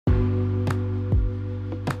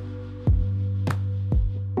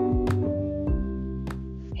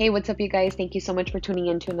Hey, what's up, you guys? Thank you so much for tuning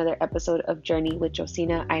in to another episode of Journey with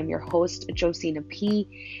Josina. I am your host, Josina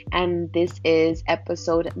P, and this is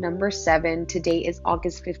episode number 7. Today is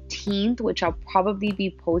August 15th, which I'll probably be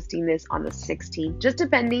posting this on the 16th, just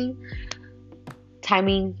depending,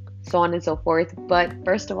 timing, so on and so forth. But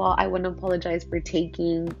first of all, I want to apologize for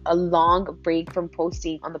taking a long break from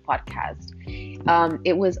posting on the podcast.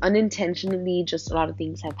 It was unintentionally, just a lot of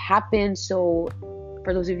things have happened. So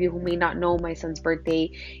for those of you who may not know, my son's birthday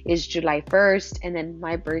is July 1st, and then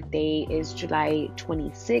my birthday is July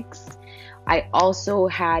 26th. I also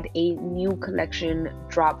had a new collection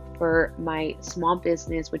drop for my small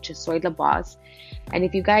business, which is Soy La Boss. And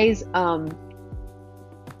if you guys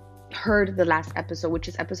heard the last episode, which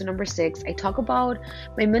is episode number 6, I talk about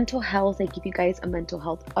my mental health. I give you guys a mental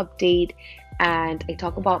health update, and I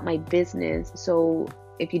talk about my business. So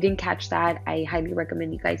if you didn't catch that, I highly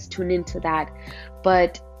recommend you guys tune into that.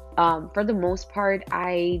 But for the most part,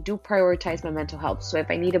 I do prioritize my mental health. So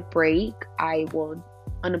if I need a break, I will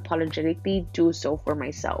unapologetically do so for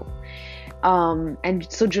myself. And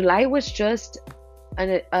so July was just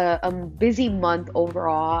a busy month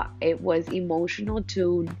overall. It was emotional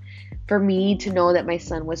for me to know that my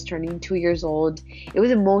son was turning 2 years old. It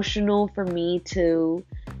was emotional for me to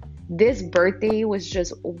this birthday was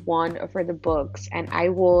just one for the books, and I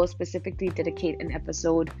will specifically dedicate an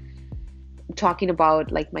episode talking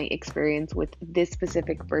about like my experience with this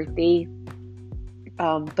specific birthday.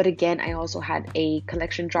 But again, I also had a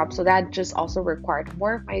collection drop, so that just also required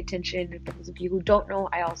more of my attention. For those of you who don't know,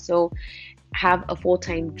 I also have a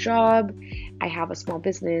full-time job. I have a small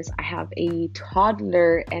business. I have a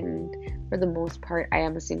toddler, and for the most part, I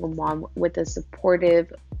am a single mom with a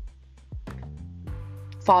supportive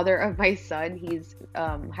father of my son. He's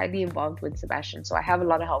highly involved with Sebastian, so I have a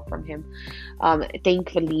lot of help from him,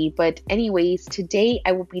 thankfully. But anyways, today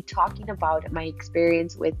I will be talking about my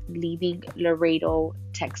experience with leaving Laredo,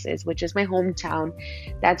 Texas, which is my hometown.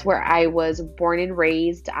 That's where I was born and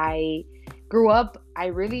raised. I grew up. I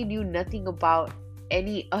really knew nothing about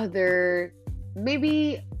any other,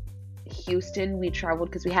 maybe Houston. We traveled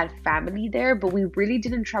because we had family there, but we really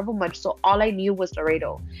didn't travel much, so all I knew was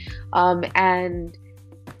Laredo. And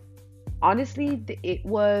honestly, it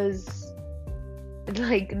was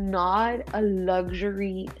like not a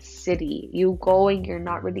luxury city. You go and you're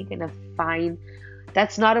not really gonna find,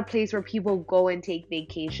 that's not a place where people go and take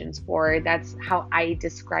vacations for. That's how I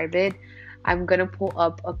describe it. I'm gonna pull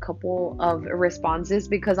up a couple of responses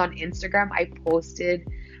because on Instagram I posted,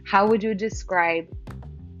 how would you describe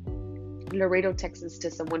Laredo, Texas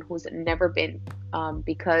to someone who's never been?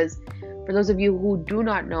 Because for those of you who do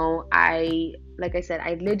not know, like I said,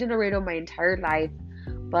 I lived in Laredo my entire life,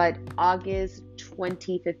 but August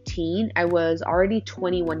 2015, I was already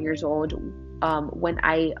 21 years old when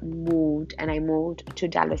I moved to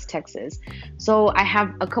Dallas, Texas. So I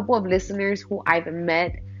have a couple of listeners who I've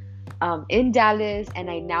met in Dallas, and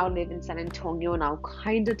I now live in San Antonio, and I'll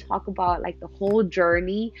kind of talk about like the whole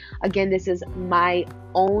journey. Again, this is my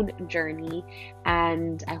own journey,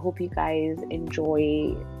 and I hope you guys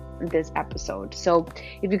enjoy this episode. So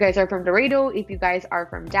if you guys are from Laredo, if you guys are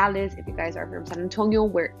from Dallas, if you guys are from San Antonio,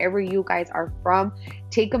 wherever you guys are from,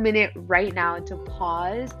 take a minute right now to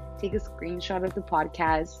pause, take a screenshot of the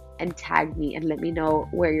podcast, and tag me and let me know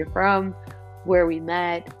where you're from, where we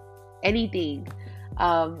met, anything.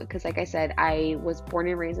 Because like I said, I was born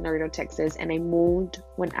and raised in Laredo, Texas, and I moved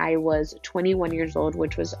when I was 21 years old,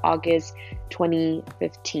 which was August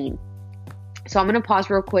 2015. So I'm going to pause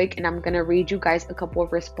real quick, and I'm going to read you guys a couple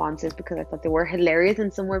of responses because I thought they were hilarious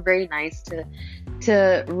and some were very nice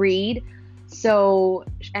to read. So,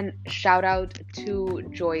 and shout out to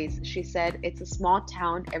Joyce. She said, it's a small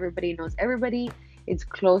town. Everybody knows everybody. It's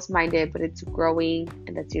close-minded, but it's growing,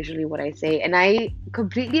 and that's usually what I say. And I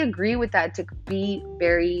completely agree with that, to be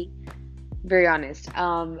very, very honest.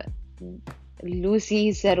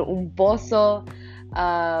 Lucy said, un pozo.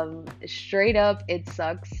 Straight up, it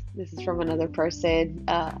sucks. This is from another person.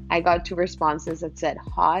 I got 2 responses that said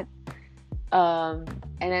hot. And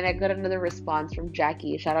then I got another response from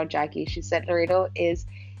Jackie. Shout out Jackie. She said Laredo is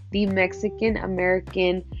the Mexican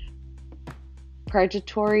American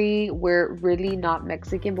purgatory. We're really not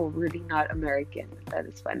Mexican, but really not American. That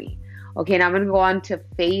is funny. Okay, now I'm gonna go on to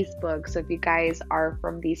Facebook. So if you guys are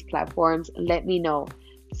from these platforms, let me know.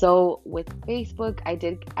 So with Facebook,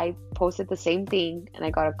 I posted the same thing, and I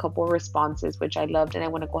got a couple of responses which I loved, and I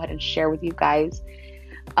want to go ahead and share with you guys.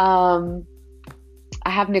 I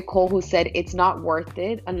have Nicole who said it's not worth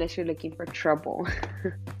it unless you're looking for trouble.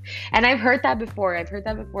 And I've heard that before. I've heard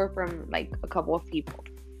that before from like a couple of people.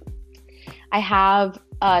 I have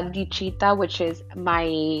Lichita, which is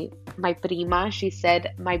my my prima. She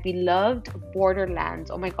said, "My beloved borderlands."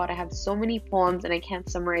 Oh my God, I have so many poems and I can't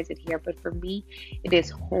summarize it here, but for me, it is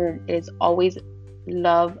home. It is always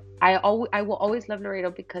love. I will always love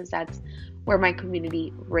Laredo because that's where my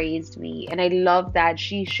community raised me. And I love that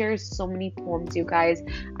she shares so many poems, you guys.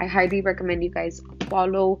 I highly recommend you guys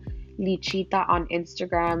follow Lichita on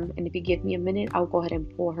Instagram. And if you give me a minute, I'll go ahead and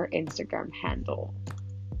pull her Instagram handle.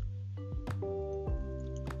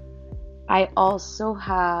 I also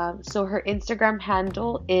have, so her Instagram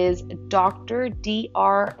handle is Dr.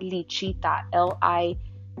 Dr. Lichita,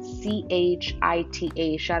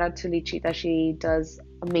 Lichita. Shout out to Lichita. She does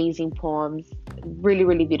amazing poems. Really,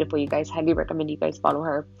 really beautiful, you guys. Highly recommend you guys follow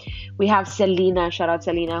her. We have Selena, shout out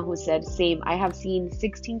Selena, who said, same. I have seen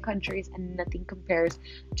 16 countries and nothing compares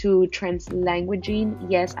to translanguaging.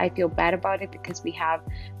 Yes, I feel bad about it because we have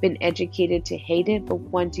been educated to hate it, but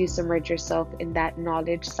once you submerge yourself in that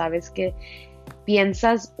knowledge, sabes que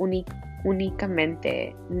piensas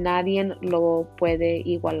únicamente, nadie lo puede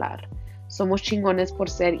igualar. Somos chingones por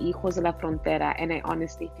ser hijos de la frontera, and I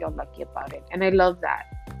honestly feel lucky about it. And I love that.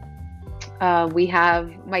 We have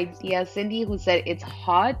my tia Cindy who said it's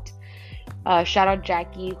hot. Shout out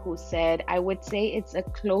Jackie who said, I would say it's a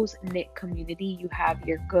close knit community. You have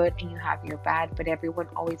your good and you have your bad, but everyone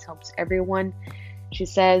always helps everyone. She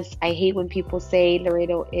says, I hate when people say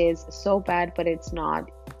Laredo is so bad, but it's not.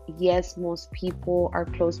 Yes, most people are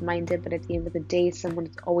close-minded, but at the end of the day, someone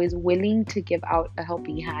is always willing to give out a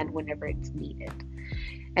helping hand whenever it's needed.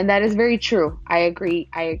 And that is very true. I agree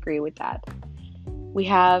with that. We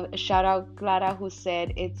have a shout out Clara who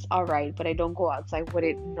said, it's all right, but I don't go outside with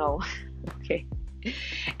it. No. Okay.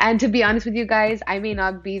 And to be honest with you guys, I may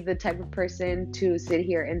not be the type of person to sit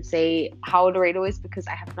here and say how Laredo is because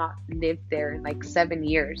I have not lived there in like 7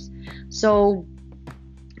 years. So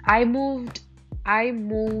I moved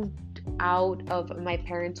out of my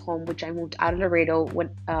parents' home, which I moved out of Laredo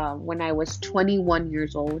when I was 21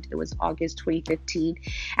 years old. It was August 2015,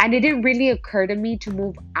 and it didn't really occur to me to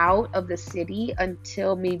move out of the city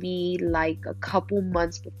until maybe like a couple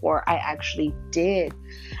months before I actually did.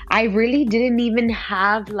 I really didn't even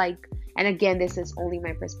have like, and again, this is only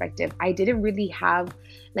my perspective, I didn't really have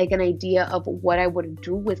like an idea of what I would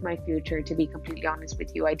do with my future, to be completely honest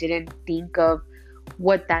with you. I didn't think of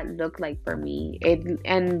what that looked like for me.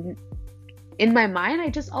 And in my mind, I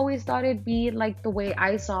just always thought it'd be like the way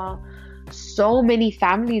I saw so many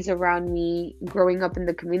families around me growing up in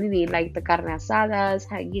the community, like the carne asadas,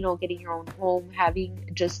 getting your own home,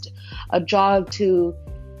 having just a job to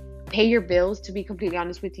pay your bills. To be completely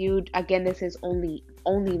honest with you, again, this is only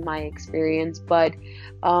my experience, but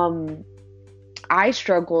I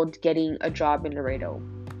struggled getting a job in Laredo.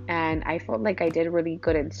 And I felt like I did really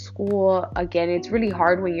good in school. Again, it's really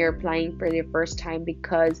hard when you're applying for the first time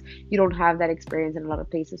because you don't have that experience in a lot of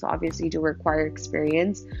places. Obviously, you do require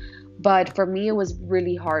experience. But for me, it was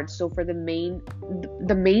really hard. So for the main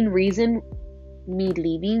reason me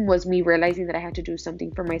leaving was me realizing that I had to do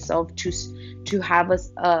something for myself to have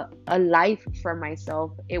a life for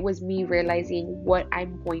myself. It was me realizing what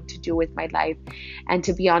I'm going to do with my life. And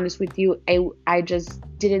to be honest with you, I just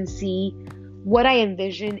didn't see what I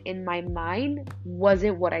envisioned in my mind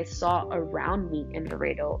wasn't what I saw around me in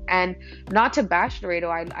Laredo. And not to bash Laredo,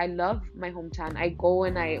 I love my hometown. I go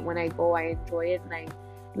and when I go, I enjoy it, and I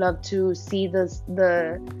love to see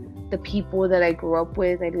the people that I grew up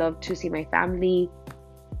with. I love to see my family,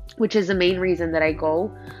 which is the main reason that I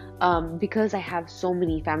go. Because I have so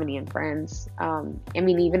many family and friends. I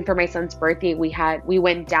mean, even for my son's birthday, we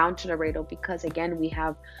went down to Laredo because again, we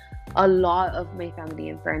have a lot of my family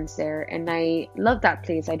and friends there, and I love that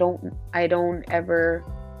place. I don't ever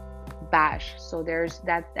bash. So there's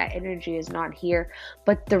that energy is not here.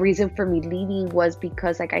 But the reason for me leaving was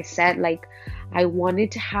because, like I said, like I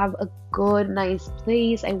wanted to have a good, nice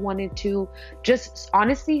place. I wanted to just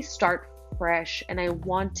honestly start fresh, and I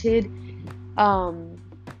wanted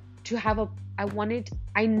to have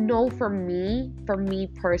I know for me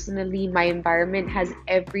personally, my environment has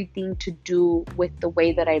everything to do with the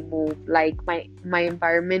way that I move. Like my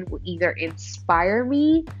environment will either inspire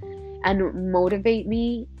me and motivate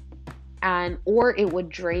me, or it would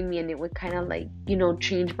drain me, and it would kind of like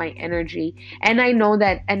change my energy. And I know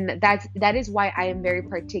that, and that is why I am very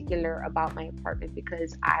particular about my apartment,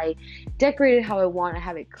 because I decorate it how I want. I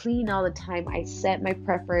have it clean all the time. I set my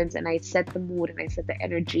preference, and I set the mood, and I set the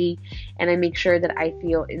energy, and I make sure that I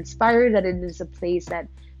feel inspired, that it is a place that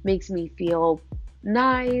makes me feel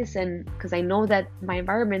nice. And because I know that my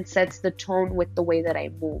environment sets the tone with the way that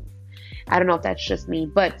I move. I don't know if that's just me,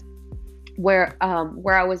 but where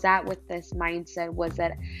I was at with this mindset was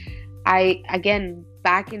that I, again,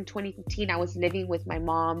 back in 2015, I was living with my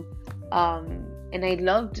mom. And I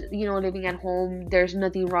loved, living at home. There's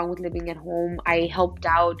nothing wrong with living at home. I helped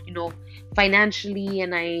out, financially,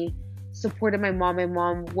 and I supported my mom. My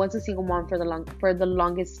mom was a single mom for the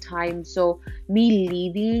longest time. So me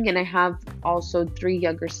leaving, and I have also three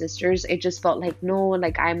younger sisters, it just felt like, no,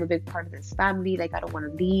 like I'm a big part of this family. Like I don't want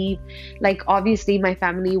to leave. Like obviously my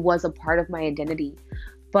family was a part of my identity.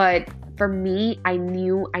 But for me, I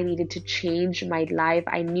knew I needed to change my life.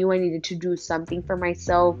 I knew I needed to do something for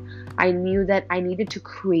myself. I knew that I needed to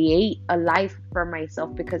create a life for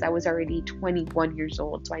myself because I was already 21 years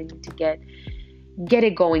old. So I need to get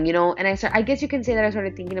it going, And I guess you can say that I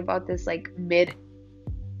started thinking about this like mid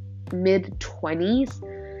 20s,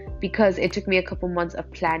 because it took me a couple months of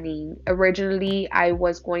planning. Originally, I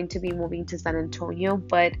was going to be moving to San Antonio,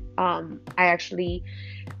 but I actually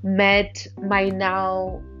met my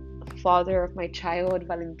now father of my child,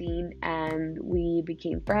 Valentin, and we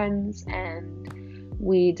became friends, and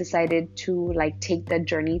we decided to like take that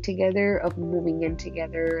journey together of moving in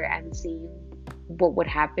together and seeing what would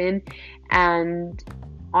happen. And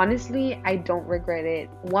honestly, I don't regret it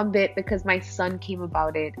one bit because my son came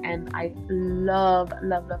about it, and I love,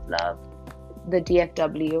 love, love, love the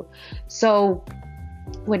DFW. So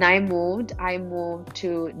when I moved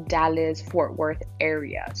to Dallas Fort Worth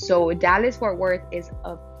area. So Dallas Fort Worth is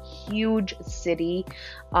a huge city.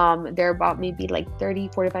 They're about maybe like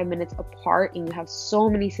 30-45 minutes apart, and you have so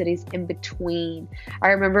many cities in between. I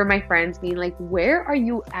remember my friends being like, where are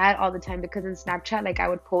you at all the time? Because in Snapchat, like I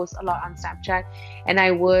would post a lot on Snapchat, and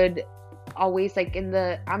I would always like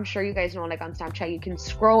I'm sure you guys know, like on Snapchat you can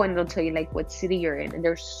scroll and it'll tell you like what city you're in, and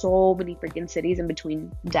there's so many freaking cities in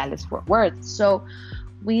between Dallas Fort Worth. So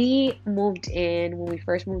we moved in. When we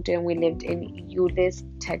first moved in, we lived in Euless,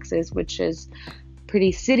 Texas, which is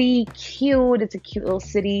pretty city, cute. It's a cute little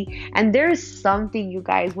city. And there's something, you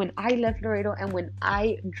guys, when I left Laredo and when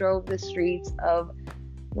I drove the streets of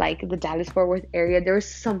like the Dallas Fort Worth area, there was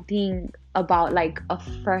something about like a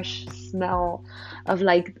fresh smell of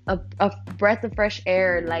like a breath of fresh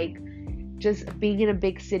air, like just being in a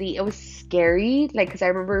big city. It was scary, like, because I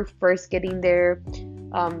remember first getting there.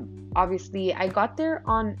 Obviously I got there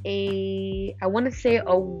on I want to say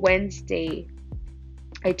a Wednesday.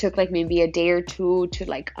 I took like maybe a day or two to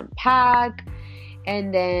like unpack,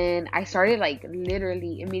 and then I started like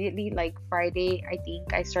literally immediately, like Friday I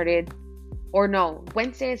think I started, or no,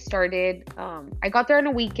 Wednesday I started. I got there on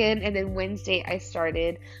a weekend, and then Wednesday I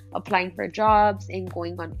started applying for jobs and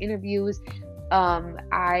going on interviews.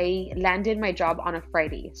 I landed my job on a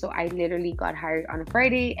Friday, so I literally got hired on a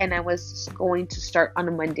Friday, and I was going to start on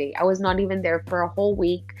a Monday. I was not even there for a whole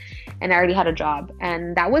week, and I already had a job,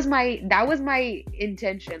 and that was my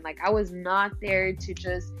intention. Like I was not there to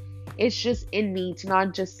just, it's just in me to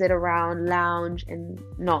not just sit around, lounge, and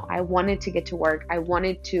no, I wanted to get to work. I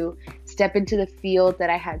wanted to step into the field that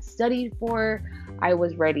I had studied for. I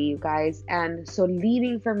was ready, you guys. And so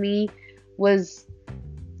leaving for me was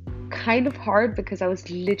kind of hard because I was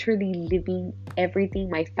literally living everything,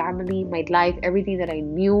 my family, my life, everything that I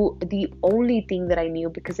knew, the only thing that I knew,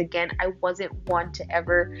 because again, I wasn't one to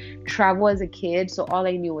ever travel as a kid. So all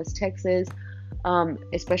I knew was Texas,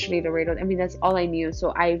 especially Laredo. I mean, that's all I knew.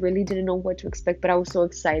 So I really didn't know what to expect, but I was so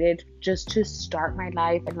excited just to start my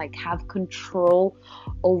life and like have control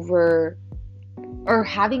over, or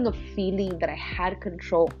having a feeling that I had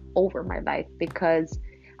control over my life, because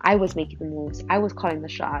I was making the moves. I was calling the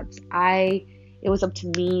shots. It was up to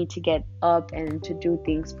me to get up and to do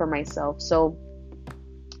things for myself. So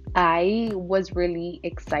I was really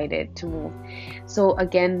excited to move. So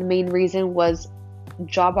again, the main reason was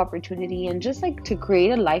job opportunity and just like to create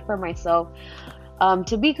a life for myself.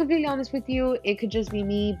 To be completely honest with you, it could just be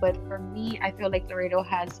me, but for me, I feel like Laredo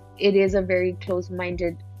it is a very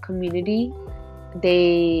close-minded community.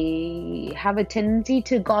 They have a tendency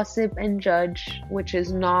to gossip and judge, which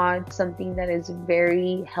is not something that is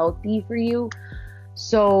very healthy for you.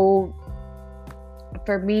 So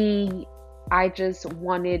for me, I just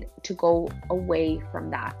wanted to go away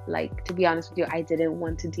from that. Like, to be honest with you, I didn't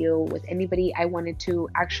want to deal with anybody. I wanted to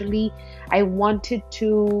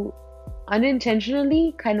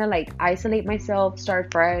unintentionally kind of like isolate myself,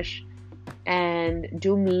 start fresh, and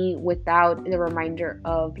do me without the reminder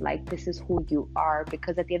of like, this is who you are.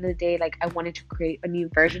 Because at the end of the day, like, I wanted to create a new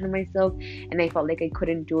version of myself, and I felt like I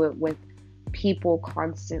couldn't do it with people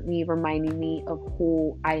constantly reminding me of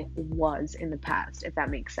who I was in the past, if that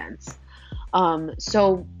makes sense.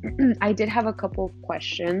 So I did have a couple of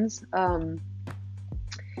questions.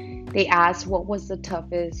 They asked what was the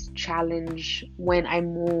toughest challenge when I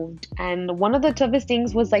moved. And one of the toughest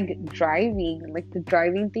things was like driving, like the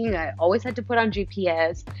driving thing. I always had to put on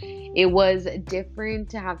GPS. It was different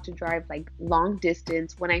to have to drive like long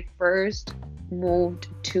distance. When I first moved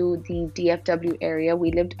to the DFW area,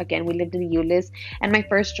 we lived in Euless, and my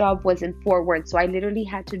first job was in Fort Worth. So I literally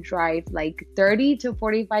had to drive like 30 to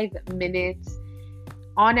 45 minutes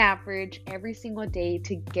on average every single day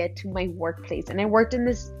to get to my workplace. And I worked in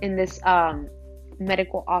this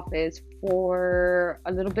medical office for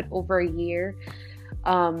a little bit over a year,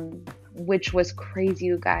 which was crazy,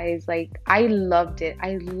 you guys. Like, I loved it.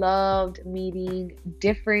 I loved meeting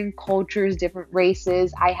different cultures, different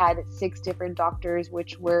races. I had 6 different doctors,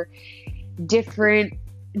 which were different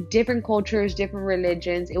cultures, different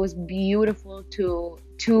religions. It was beautiful to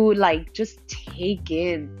like just take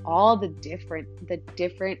in all the different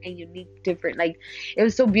and unique different, like, it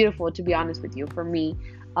was so beautiful, to be honest with you, for me,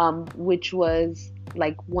 which was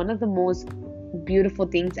like one of the most beautiful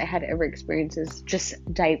things I had ever experienced. Is just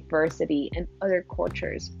diversity and other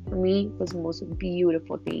cultures. For me, was the most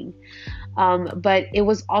beautiful thing. But it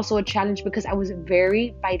was also a challenge because I was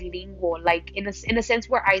very bilingual, like in a sense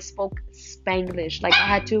where I spoke Spanglish. Like, I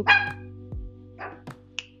had to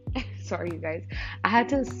sorry, you guys. I had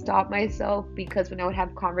to stop myself because when I would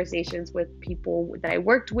have conversations with people that I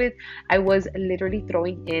worked with, I was literally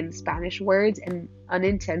throwing in Spanish words and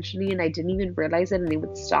unintentionally, and I didn't even realize it. And they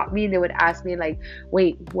would stop me and they would ask me, like,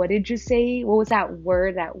 wait, what did you say? What was that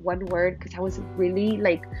word, that one word? Because I was really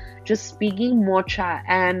like just speaking mocha.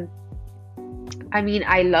 And I mean,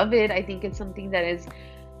 I love it. I think it's something that is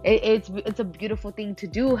it's a beautiful thing to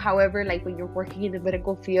do. However, like when you're working in the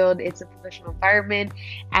medical field, it's a professional environment,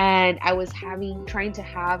 and I was trying to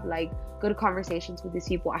have like good conversations with these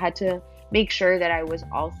people. I had to make sure that I was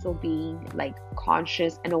also being like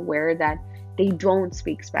conscious and aware that they don't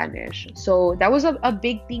speak Spanish. So that was a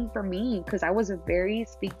big thing for me, because I was a very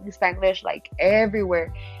speaking Spanish like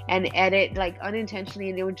everywhere, and edit like unintentionally,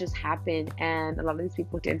 and it would just happen. And a lot of these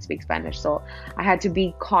people didn't speak Spanish, so I had to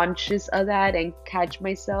be conscious of that and catch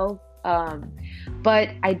myself. But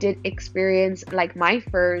I did experience like my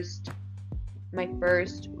first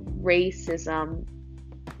racism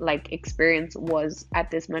like experience was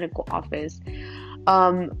at this medical office.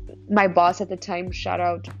 My boss at the time, shout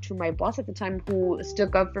out to my boss at the time, who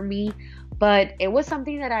stuck up for me, but it was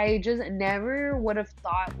something that I just never would have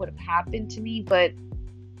thought would have happened to me. But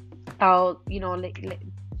I'll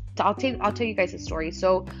tell you guys a story.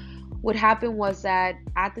 So what happened was that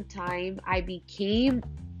at the time I became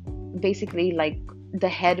basically like the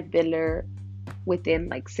head biller within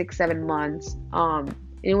like 6-7 months.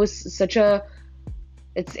 It was such a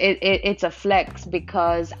it's a flex,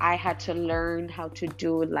 because I had to learn how to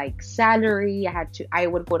do like salary. I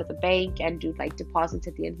would go to the bank and do like deposits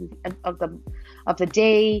at the end of the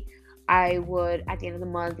day. I would, at the end of the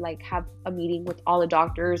month, like have a meeting with all the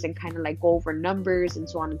doctors and kind of like go over numbers and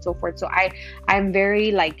so on and so forth. So I'm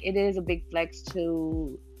very like, it is a big flex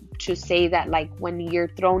to say that, like, when you're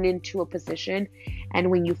thrown into a position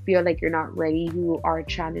and when you feel like you're not ready, you are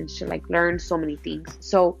challenged to like learn so many things.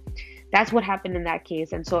 So that's what happened in that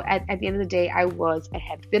case. And so at the end of the day, I was a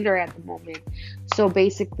head biller at the moment. So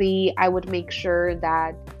basically, I would make sure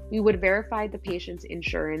that we would verify the patient's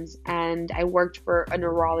insurance. And I worked for a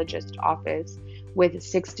neurologist office with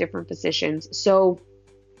 6 different physicians. So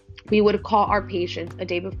we would call our patients a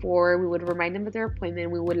day before. We would remind them of their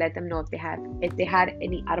appointment. We would let them know if they had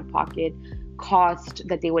any out-of-pocket cost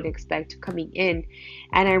that they would expect coming in.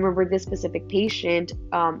 And I remember this specific patient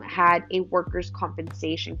had a workers'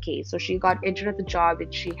 compensation case. So she got injured at the job,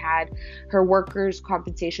 and she had her workers'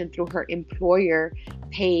 compensation through her employer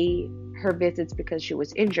pay her visits because she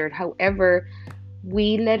was injured. However,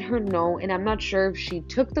 we let her know, and I'm not sure if she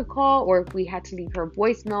took the call or if we had to leave her a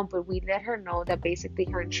voicemail, but we let her know that basically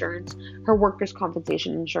her workers'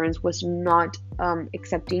 compensation insurance was not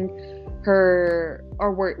accepting her,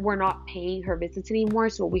 or we're not paying her visits anymore.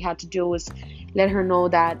 So what we had to do was let her know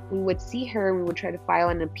that we would see her and we would try to file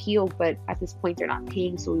an appeal, but at this point they're not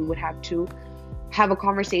paying, so we would have to have a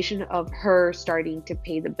conversation of her starting to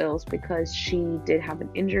pay the bills, because she did have an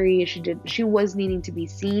injury. She was needing to be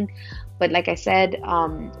seen. But like I said,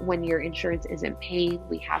 when your insurance isn't paying,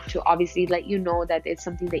 we have to obviously let you know that it's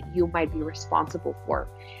something that you might be responsible for,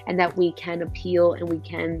 and that we can appeal and we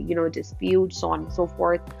can, dispute, so on and so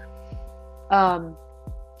forth.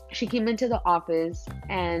 She came into the office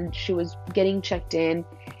and she was getting checked in,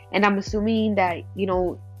 and I'm assuming that,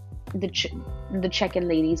 the check-in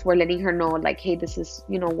ladies were letting her know, like, hey, this is,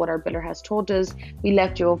 what our biller has told us. We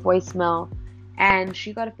left you a voicemail. And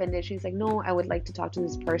she got offended. She's like, no, I would like to talk to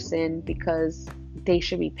this person because they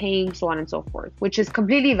should be paying, so on and so forth, which is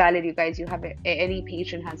completely valid, you guys. You have any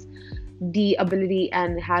patient has the ability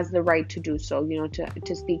and has the right to do so,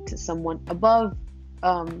 to speak to someone above,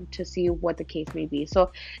 to see what the case may be.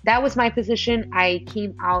 So that was my position. I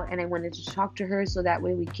came out and I wanted to talk to her so that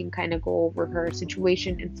way we can kind of go over her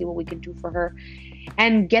situation and see what we can do for her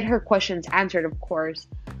and get her questions answered, of course.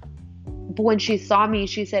 But when she saw me,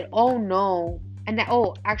 she said, "Oh no."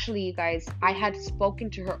 Actually, you guys, I had spoken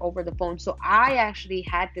to her over the phone. So I actually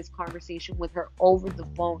had this conversation with her over the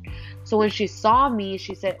phone. So when she saw me,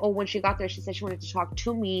 she said, when she got there, she said she wanted to talk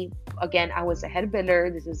to me. Again, I was a head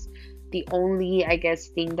biller. This is the only, I guess,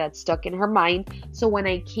 thing that stuck in her mind. So when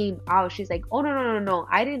I came out, she's like, "Oh, no.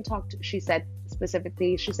 I didn't talk to," she said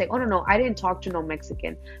specifically, she's like, "Oh, no, I didn't talk to no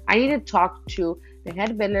Mexican. I need to talk to the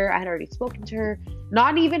head biller." I had already spoken to her,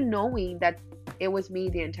 not even knowing that it was me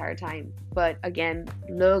the entire time. But again,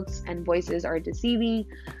 looks and voices are deceiving,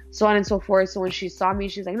 so on and so forth. So when she saw me,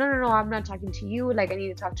 she's like, no, I'm not talking to you. Like, I need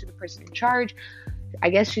to talk to the person in charge. I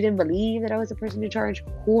guess she didn't believe that I was the person in charge.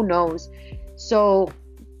 Who knows? So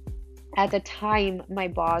at the time, my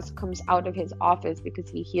boss comes out of his office because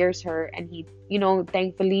he hears her, and he,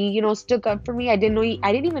 thankfully, stuck up for me. I didn't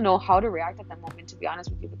even know how to react at that moment, to be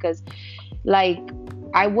honest with you, because like,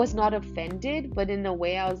 I was not offended, but in a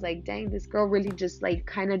way I was like, dang, this girl really just like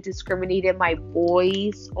kind of discriminated my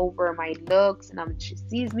voice over my looks, and she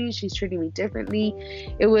sees me, she's treating me differently.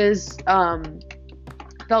 It was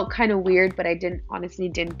felt kind of weird, but I honestly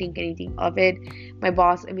didn't think anything of it. My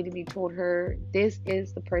boss immediately told her, "This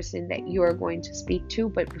is the person that you are going to speak to,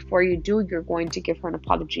 but before you do, you're going to give her an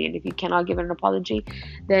apology. And if you cannot give her an apology,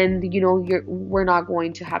 then we're not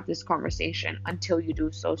going to have this conversation until you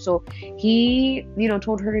do so." So he,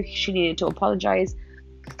 told her she needed to apologize.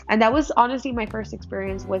 And that was honestly my first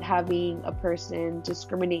experience with having a person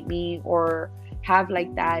discriminate me or have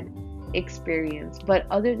like that experience. But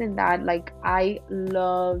other than that, like, I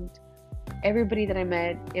loved everybody that I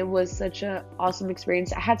met. It was such an awesome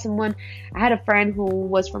experience. I had a friend who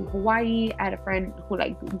was from Hawaii. I had a friend who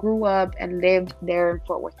like grew up and lived there in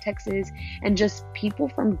Fort Worth, Texas, and just people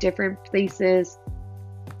from different places,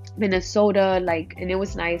 Minnesota, like, and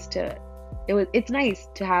it's nice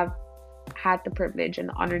to have had the privilege and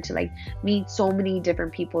the honor to like meet so many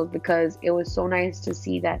different people, because it was so nice to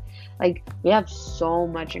see that like we have so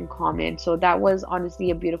much in common. So that was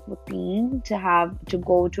honestly a beautiful thing to have, to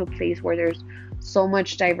go to a place where there's so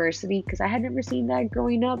much diversity, because I had never seen that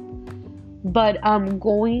growing up. But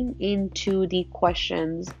going into the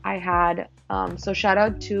questions, I had so shout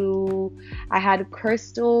out to, I had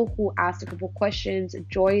Crystal who asked a couple questions,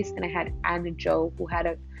 Joyce, and I had Anna Joe who had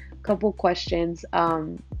a couple questions.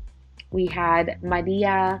 We had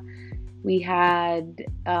Maria, we had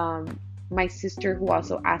my sister who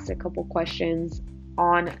also asked a couple questions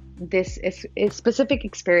on this specific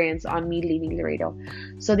experience on me leaving Laredo.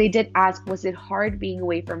 So they did ask, was it hard being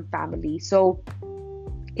away from family? So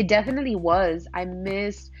it definitely was.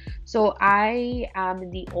 So I am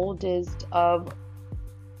the oldest of,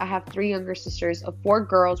 I have 3 younger sisters of 4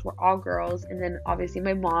 girls. We're all girls. And then obviously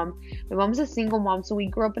my mom's a single mom. So we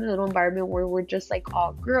grew up in a little environment where we're just like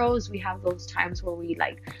all girls. We have those times where we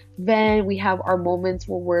like vent. We have our moments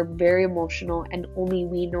where we're very emotional, and only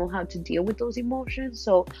we know how to deal with those emotions.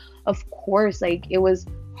 So of course, like, it was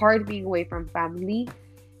hard being away from family,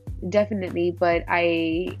 definitely. But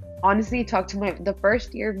I honestly talked to the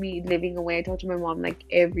first year of me living away, I talked to my mom like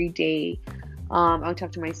every day. I would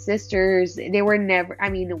talk to my sisters. They were never,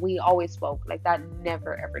 we always spoke. Like, that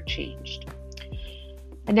never ever changed.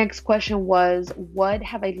 The next question was, what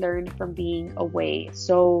have I learned from being away?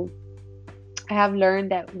 So I have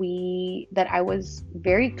learned that I was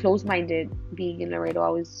very close-minded being in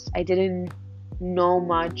Laredo. I didn't know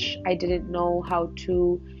much. I didn't know how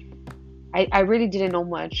to, I really didn't know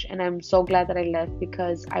much. And I'm so glad that I left,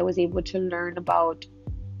 because I was able to learn about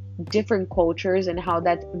different cultures and how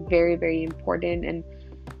that's very, very important. And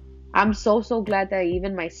I'm so glad that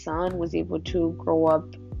even my son was able to grow up,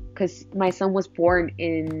 because my son was born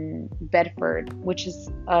in Bedford, which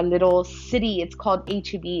is a little city. It's called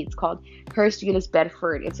HEB. It's called Hearst Euless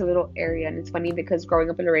Bedford. It's a little area, and it's funny because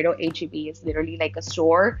growing up in Laredo, HEB is literally like a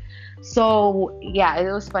store. So yeah,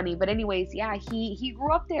 it was funny. But anyways, yeah, he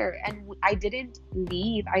grew up there, and I didn't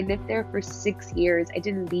leave. I lived there for 6 years. I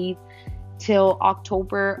didn't leave till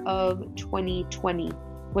October of 2020,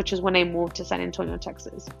 which is when I moved to San Antonio,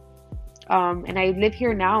 Texas. And I live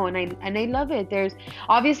here now, and I love it. There's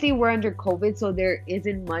obviously we're under COVID, so there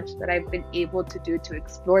isn't much that I've been able to do to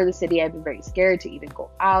explore the city. I've been very scared to even go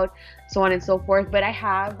out, so on and so forth. But I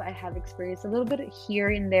have experienced a little bit here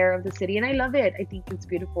and there of the city, and I love it. I think it's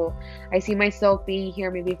beautiful. I see myself being here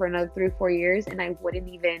maybe for another 3 or 4 years, and I wouldn't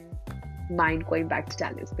even mind going back to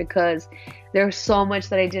Dallas because there's so much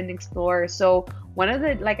that I didn't explore. So one of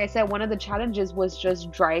the, like I said, one of the challenges was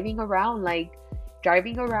just driving around,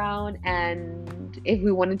 and if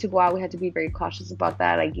we wanted to go out, we had to be very cautious about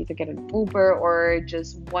that, like either get an Uber or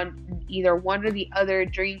just either one or the other,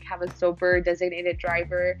 drink, have a sober designated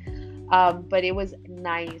driver. But it was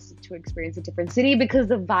nice to experience a different city because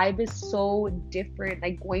the vibe is so different,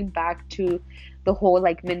 like going back to the whole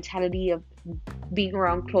like mentality of being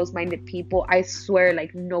around close-minded people. I swear,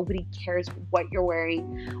 like nobody cares what you're wearing,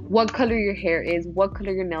 what color your hair is, what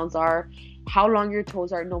color your nails are, how long your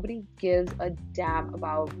toes are. Nobody gives a damn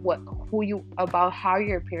about about how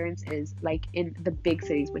your appearance is, like in the big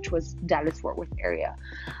cities, which was Dallas Fort Worth area.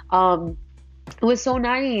 um it was so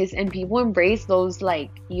nice, and people embrace those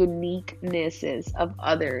like uniquenesses of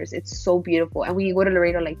others. It's so beautiful. And when you go to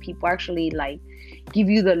Laredo, like people actually like give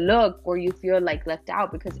you the look, or you feel like left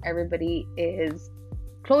out because everybody is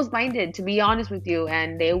closed-minded, to be honest with you,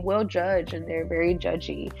 and they will judge, and they're very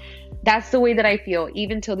judgy. That's the way that I feel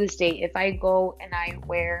even till this day. If I go and I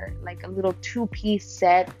wear like a little two-piece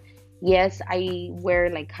set, yes, I wear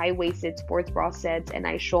like high-waisted sports bra sets, and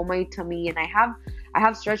I show my tummy, and I have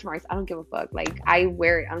stretch marks. I don't give a fuck. Like I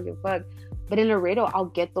wear it. I don't give a fuck. But in Laredo, I'll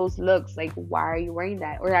get those looks like, why are you wearing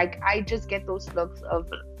that? Or like I just get those looks of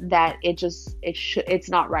that it's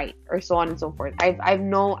not right, or so on and so forth. I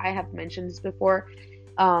have mentioned this before,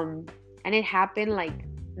 and it happened like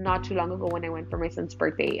not too long ago when I went for my son's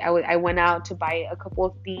birthday. I went out to buy a couple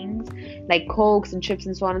of things like Cokes and chips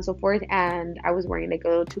and so on and so forth, and I was wearing like a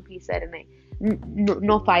little two-piece set, and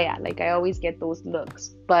no falla. Like I always get those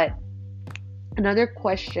looks. But another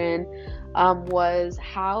question was,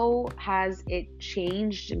 how has it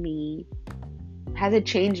changed me? Has it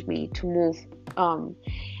changed me to move?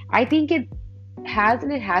 I think it has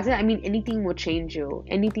and it hasn't. I mean, anything will change you.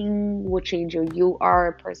 Anything will change you. You are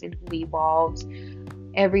a person who evolves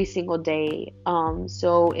every single day.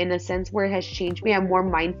 So in a sense where it has changed me, I'm more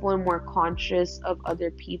mindful and more conscious of other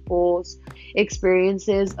people's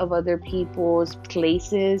experiences, of other people's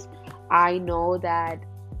places. I know that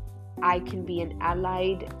I can be an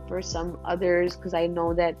ally for some others, because I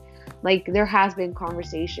know that like there has been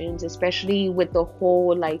conversations, especially with the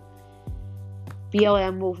whole like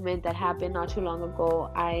BLM movement that happened not too long ago.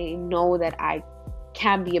 I know that I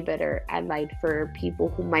can be a better ally for people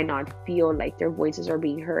who might not feel like their voices are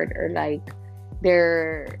being heard, or like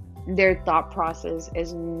their thought process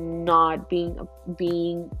is not being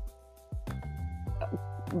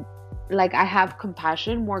like, I have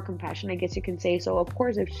compassion, more compassion, I guess you can say. So of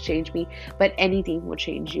course it's changed me, but anything will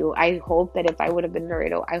change you. I hope that if I would have been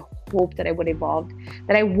Laredo, I hope that I would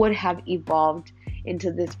have evolved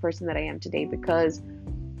into this person that I am today.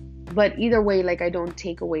 But either way, like I don't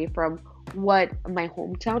take away from what my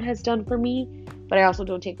hometown has done for me, but I also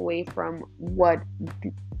don't take away from what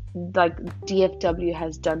like DFW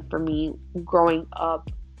has done for me growing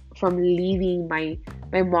up, from leaving my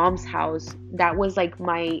mom's house. That was like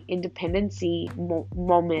my independency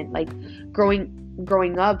moment, like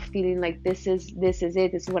growing up feeling like this is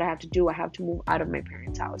it, this is what I have to do. I have to move out of my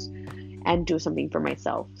parents' house and do something for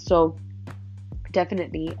myself. So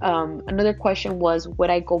definitely. Another question was, would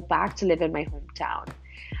I go back to live in my hometown?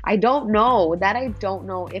 I don't know. I don't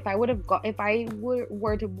know. If I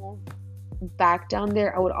were to move back down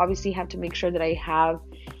there, I would obviously have to make sure that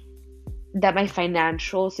my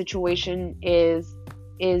financial situation is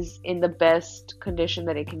in the best condition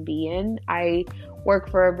that it can be in. I work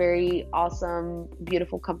for a very awesome,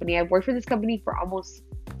 beautiful company. I've worked for this company for almost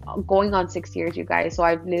going on 6 years, you guys. So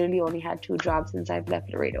I've literally only had 2 jobs since I've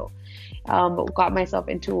left Laredo. But got myself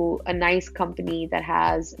into a nice company that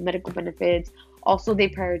has medical benefits. Also, they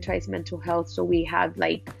prioritize mental health. So we have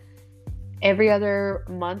like every other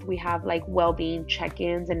month we have like well-being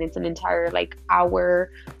check-ins, and it's an entire like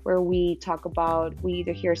hour where we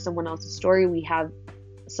either hear someone else's story, we have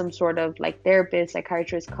some sort of like therapist,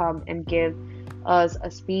 psychiatrist come and give us a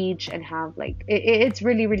speech, and have like it's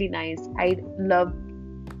really, really nice. I love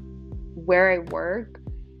where I work,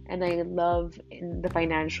 and I love in the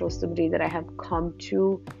financial stability that I have come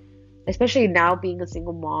to, especially now being a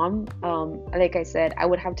single mom. Like I said, I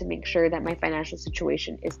would have to make sure that my financial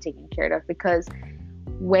situation is taken care of, because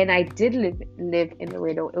when I did live in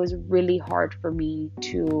Laredo, it was really hard for me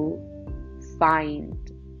to find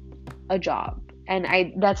a job. And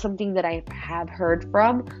that's something that I have heard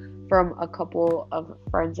from from a couple of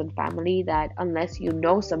friends and family that unless you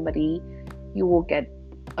know somebody, you will get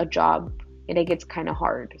a job, and it gets kind of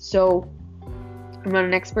hard. So I'm not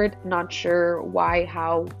an expert, not sure why,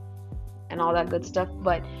 how, and all that good stuff,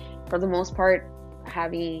 but for the most part,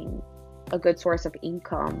 having a good source of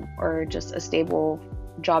income or just a stable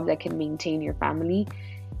job that can maintain your family,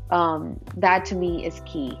 that to me is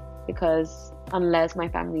key, because unless my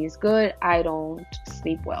family is good, I don't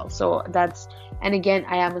sleep well. So that's, and again,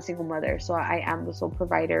 I am a single mother, so I am the sole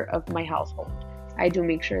provider of my household. I do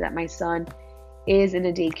make sure that my son is in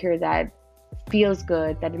a daycare that feels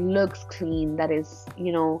good, that it looks clean, that is,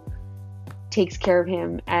 takes care of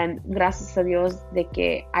him. And gracias a Dios de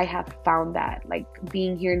que I have found that, like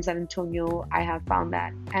being here in San Antonio, I have found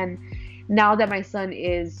that. And now that my son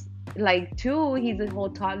is like 2, he's a whole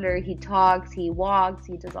toddler, he talks, he walks,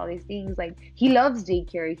 he does all these things, like he loves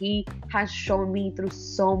daycare. He has shown me through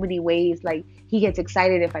so many ways, like he gets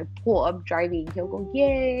excited if I pull up driving, he'll go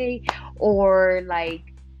yay, or like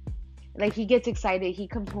he gets excited, he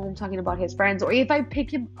comes home talking about his friends, or if I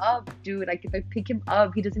pick him up, dude, like if I pick him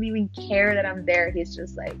up, he doesn't even care that I'm there. He's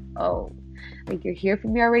just like, oh, like you're here for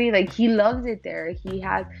me already. Like he loves it there.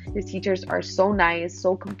 His teachers are so nice,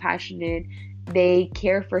 so compassionate, they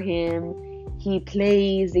care for him, he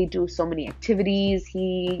plays, they do so many activities.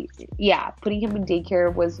 Putting him in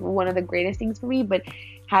daycare was one of the greatest things for me, but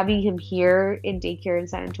having him here in daycare in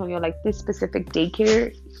San Antonio, like this specific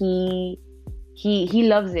daycare, he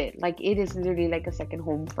loves it. Like it is literally like a second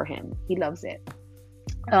home for him. He loves it.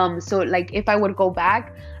 So like if I would go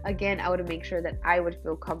back again, I would make sure that I would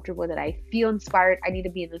feel comfortable, that I feel inspired. I need to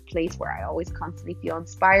be in a place where I always constantly feel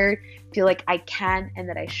inspired, feel like I can and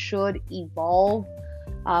that I should evolve.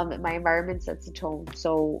 My environment sets the tone.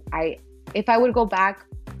 So if I would go back,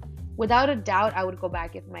 without a doubt, I would go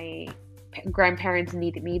back if my grandparents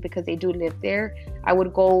needed me, because they do live there. I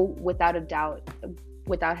would go without a doubt,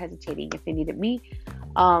 without hesitating, if they needed me.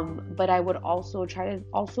 But I would also try to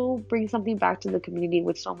also bring something back to the community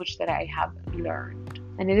with so much that I have learned,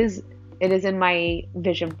 and it is in my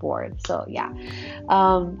vision board. So yeah.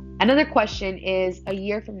 Another question is, a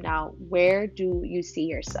year from now, where do you see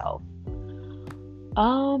yourself?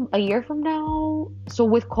 A year from now, so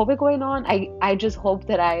with COVID going on, I just hope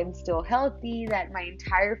that I am still healthy, that my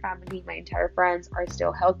entire family, my entire friends are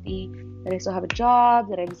still healthy, that I still have a job,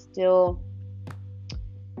 that I'm still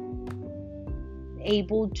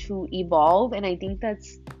able to evolve. And I think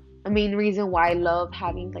that's a main reason why I love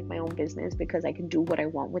having like my own business, because I can do what I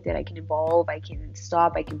want with it. I can evolve, I can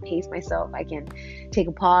stop, I can pace myself, I can take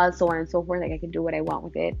a pause, so on and so forth. Like I can do what I want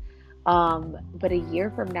with it. But a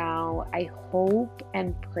year from now, I hope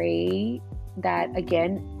and pray that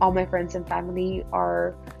again, all my friends and family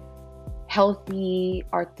are healthy,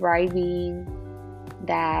 are thriving,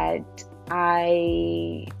 that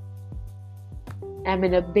I am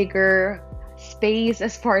in a bigger space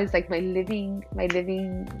as far as like my living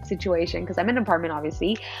situation, because I'm in an apartment,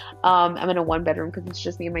 obviously. I'm in a 1-bedroom because it's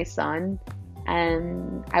just me and my son.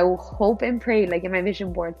 And I will hope and pray, like in my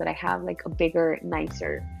vision board, that I have like a bigger,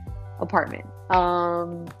 nicer apartment,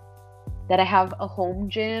 that I have a home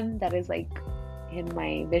gym. That is like in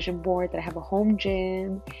my vision board, that I have a home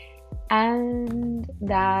gym, and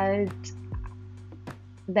that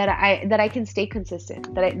I can stay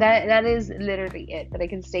consistent. That is literally it. That I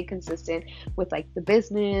can stay consistent with like the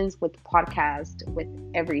business, with the podcast, with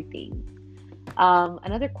everything.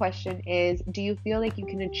 Another question is, do you feel like you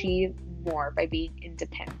can achieve more by being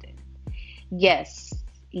independent? Yes.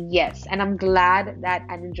 And I'm glad that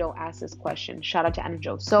Anna Jo asked this question. Shout out to Anna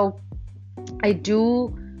Jo. So I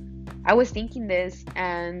was thinking this,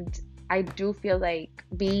 and I do feel like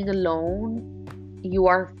being alone, you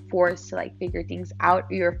are forced to like figure things out.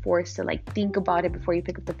 You're forced to like think about it before you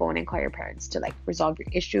pick up the phone and call your parents to like resolve your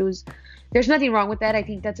issues. There's nothing wrong with that. I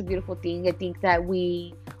think that's a beautiful thing. I think that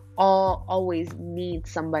we all always need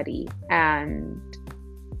somebody, and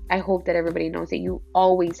I hope that everybody knows that you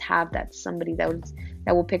always have that somebody that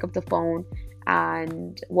will pick up the phone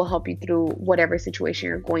and will help you through whatever situation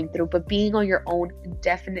you're going through. But being on your own,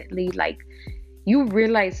 definitely, like, you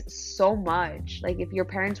realize so much. Like, if your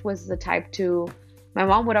parents was the type to, my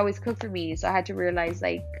mom would always cook for me, so I had to realize,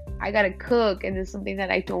 like, I gotta cook, and it's something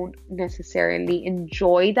that I don't necessarily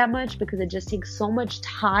enjoy that much, because it just takes so much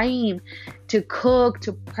time to cook,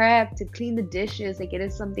 to prep, to clean the dishes. Like, it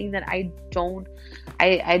is something that I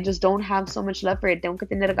just don't have so much love for it. Tengo que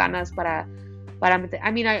tener ganas para I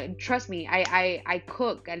mean, trust me, I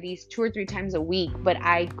cook at least 2 or 3 times a week, but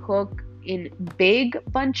I cook in big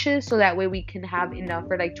bunches, so that way we can have enough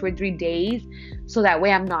for like 2 or 3 days, so that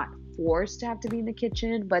way I'm not forced to have to be in the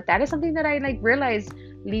kitchen. But that is something that I like realized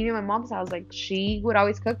leaving my mom's house, like she would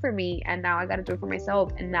always cook for me, and now I got to do it for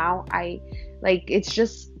myself. And now I like, it's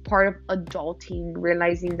just part of adulting,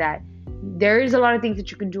 realizing that there is a lot of things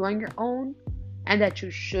that you can do on your own, and that you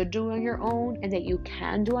should do on your own, and that you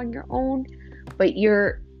can do on your own, but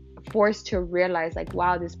you're forced to realize like,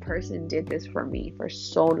 wow, this person did this for me for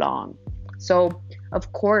so long. So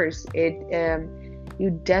of course it you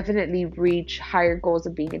definitely reach higher goals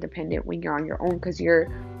of being independent when you're on your own, because you're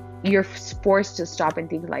forced to stop and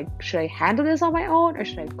think like, should I handle this on my own, or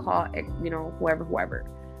should I call whoever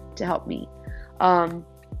to help me.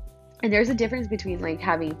 And there's a difference between like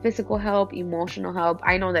having physical help, emotional help.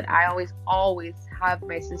 I know that I always have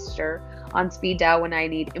my sister on speed dial when I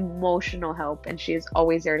need emotional help, and she is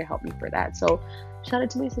always there to help me for that. So shout out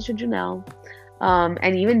to my sister Janelle.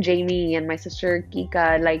 And even Jamie and my sister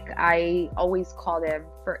Kika, like I always call them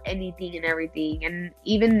for anything and everything. And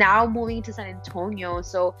even now moving to San Antonio.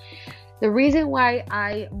 So the reason why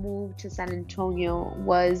I moved to San Antonio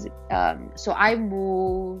was, so I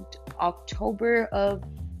moved October of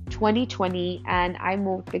 2020, and I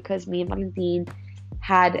moved because me and Valentin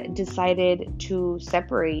had decided to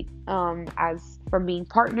separate, as from being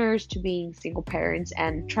partners to being single parents,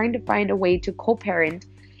 and trying to find a way to co-parent.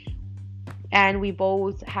 And we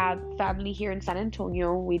both have family here in San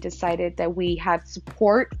Antonio. We decided that we had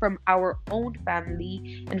support from our own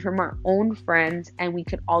family and from our own friends, and we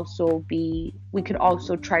could also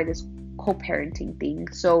try this co-parenting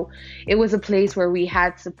thing. So it was a place where we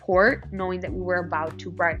had support, knowing that we were about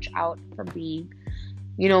to branch out from being,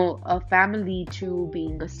 a family to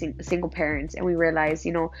being a single parents. And we realized,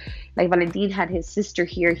 like Valentin had his sister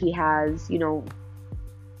here. He has,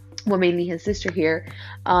 mainly his sister here.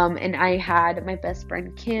 And I had my best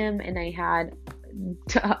friend Kim, and I had,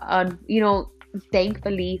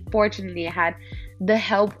 thankfully, fortunately, I had the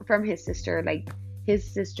help from his sister. Like his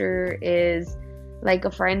sister is like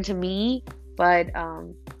a friend to me, but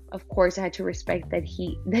of course I had to respect that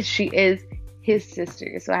she is his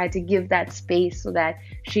sister. So I had to give that space so that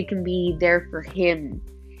she can be there for him.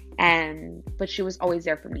 But she was always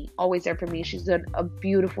there for me, always there for me. She's a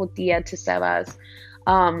beautiful tia to Sebas.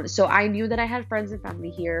 So I knew that I had friends and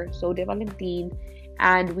family here, so did Valentin,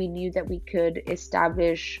 and we knew that we could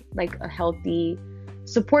establish like a healthy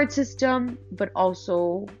support system, but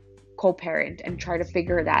also co-parent and try to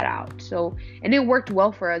figure that out. So, and it worked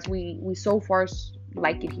well for us. We so far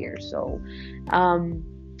like it here. So,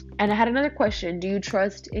 and I had another question: do you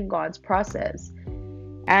trust in God's process?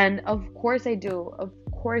 And of course I do. Of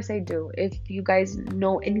course I do. If you guys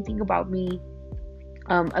know anything about me,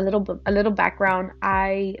 a little background: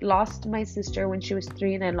 I lost my sister when she was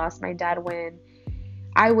 3, and I lost my dad when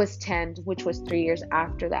I was 10, which was 3 years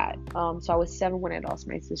after that. So I was 7 when I lost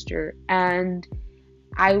my sister, and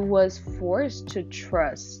I was forced to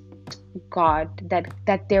trust God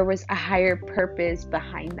that there was a higher purpose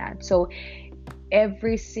behind that. So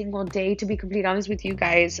every single day, to be completely honest with you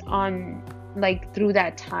guys, on like through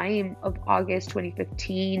that time of August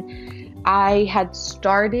 2015, I had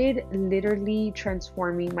started literally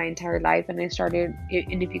transforming my entire life. And if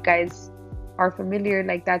you guys are familiar,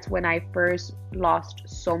 like that's when I first lost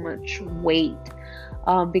so much weight,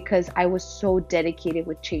 because I was so dedicated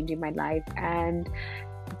with changing my life. And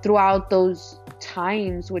throughout those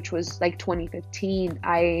times, which was like 2015,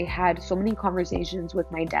 I had so many conversations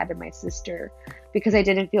with my dad and my sister, because I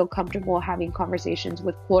didn't feel comfortable having conversations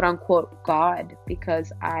with quote unquote God,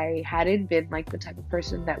 because I hadn't been like the type of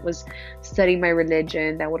person that was studying my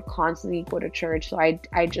religion, that would constantly go to church. So I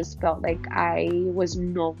just felt like I was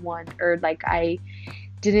no one, or like I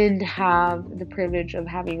didn't have the privilege of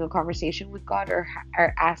having a conversation with God, or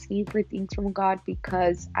asking for things from God,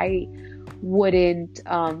 because I wouldn't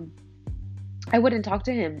talk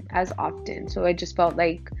to him as often. So I just felt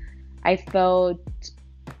like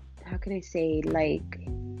how can I say, like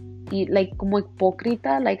como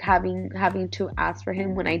hipócrita, like having to ask for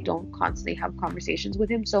him when I don't constantly have conversations with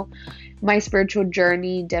him. So my spiritual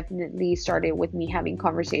journey definitely started with me having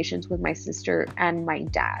conversations with my sister and my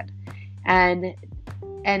dad, and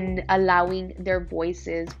allowing their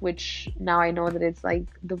voices, which now I know that it's like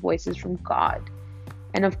the voices from God.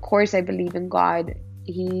 And of course I believe in God.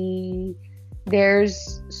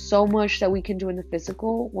 There's so much that we can do in the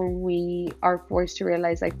physical when we are forced to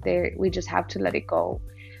realize like we just have to let it go.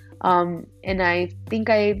 And I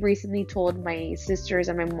think I recently told my sisters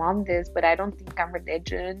and my mom this, but I don't think I'm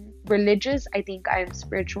religious. I think I'm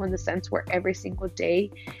spiritual in the sense where every single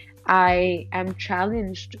day I am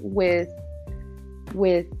challenged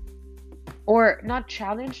or not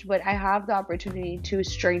challenged, but I have the opportunity to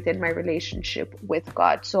strengthen my relationship with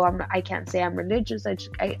God. So I can't say I'm religious.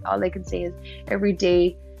 All I can say is every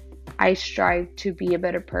day I strive to be a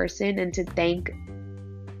better person and to thank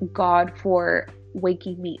God for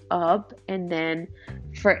waking me up, and then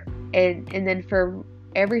for and then for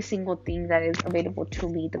every single thing that is available to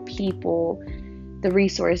me, the people, the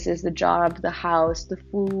resources, the job, the house, the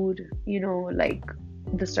food, like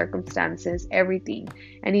the circumstances, everything.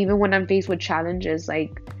 And even when I'm faced with challenges,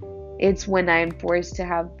 like it's when I'm forced to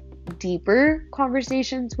have deeper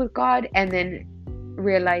conversations with God, and then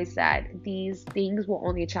realize that these things will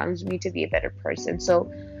only challenge me to be a better person.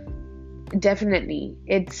 So definitely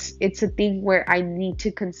it's a thing where I need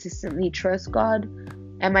to consistently trust God.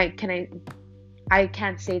 I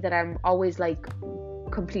can't say that I'm always like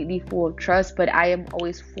completely full of trust, but I am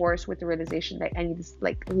always forced with the realization that I need to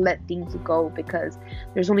like let things go, because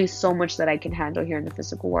there's only so much that I can handle here in the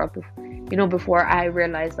physical world. Before I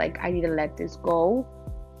realize like I need to let this go.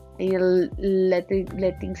 I need to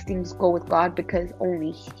let things go with God, because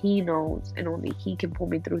only He knows and only He can pull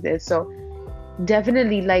me through this. So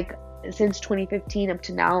definitely, like since 2015 up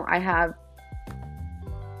to now, I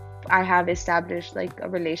have established like a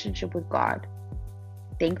relationship with God,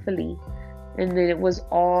 thankfully. And then it was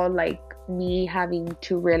all like me having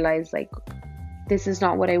to realize like this is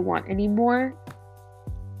not what I want anymore.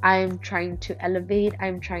 I'm trying to elevate,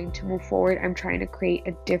 I'm trying to move forward, I'm trying to create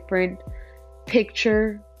a different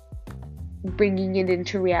picture, bringing it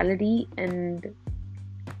into reality. And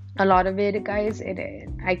a lot of it, guys,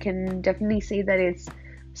 I can definitely say that it's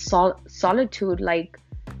solitude, like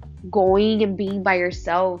going and being by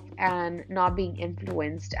yourself and not being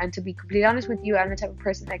influenced. And to be completely honest with you, I'm the type of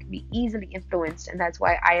person that can be easily influenced, and that's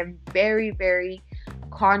why I am very, very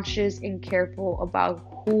conscious and careful about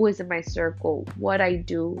who is in my circle, what I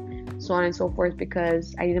do, so on and so forth,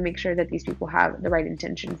 because I need to make sure that these people have the right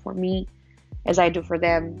intention for me as I do for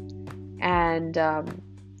them. And I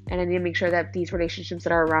need to make sure that these relationships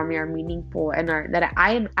that are around me are meaningful, and that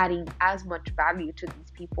I am adding as much value to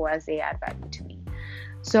these people as they add value to me.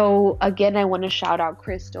 So again, I want to shout out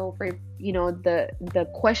Crystal for the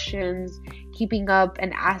questions, keeping up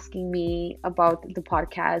and asking me about the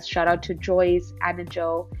podcast. Shout out to Joyce, Anna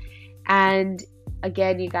Joe. And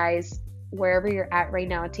again, you guys, wherever you're at right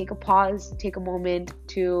now, take a pause, take a moment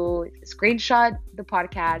to screenshot the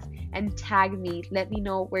podcast and tag me. Let me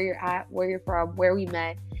know where you're at, where you're from, where we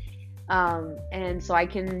met. And so I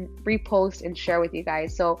can repost and share with you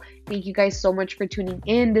guys. So thank you guys so much for tuning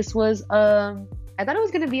in. This was I thought it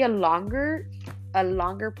was gonna be a longer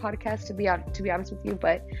podcast, to be honest with you,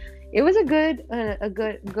 but it was a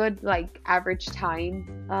good like average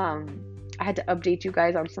time. I had to update you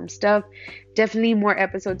guys on some stuff. Definitely more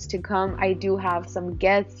episodes to come. I do have some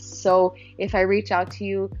guests, so if I reach out to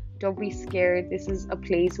you, don't be scared. This is a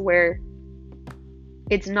place where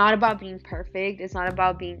it's not about being perfect. It's not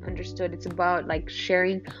about being understood. It's about like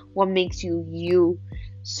sharing what makes you you.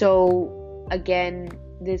 So again,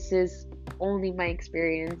 this is only my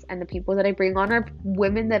experience, and the people that I bring on are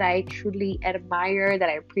women that I truly admire, that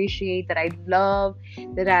I appreciate, that I love,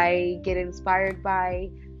 that I get inspired by.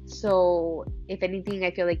 So if anything,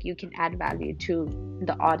 I feel like you can add value to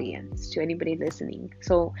the audience, to anybody listening.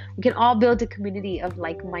 So we can all build a community of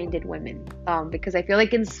like-minded women, because I feel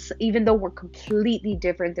like even though we're completely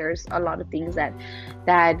different, there's a lot of things that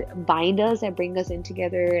bind us, that bring us in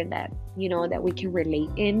together, and that that we can relate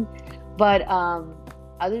in. But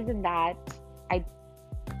other than that, I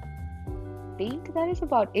think that is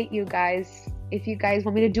about it, you guys. If you guys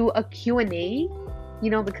want me to do a Q&A,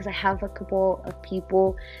 because I have a couple of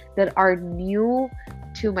people that are new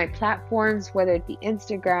to my platforms, whether it be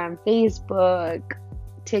Instagram, Facebook,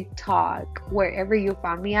 TikTok, wherever you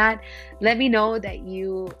found me at, let me know that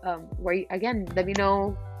let me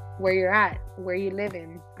know where you're at, where you live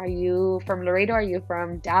in. Are you from Laredo? Are you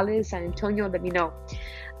from Dallas, San Antonio? Let me know.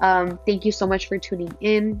 Thank you so much for tuning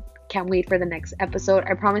in. Can't wait for the next episode.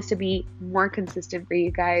 I promise to be more consistent for you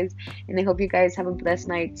guys, and I hope you guys have a blessed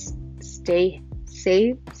night. Stay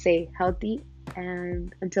safe, stay healthy,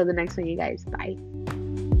 and until the next one, you guys, bye.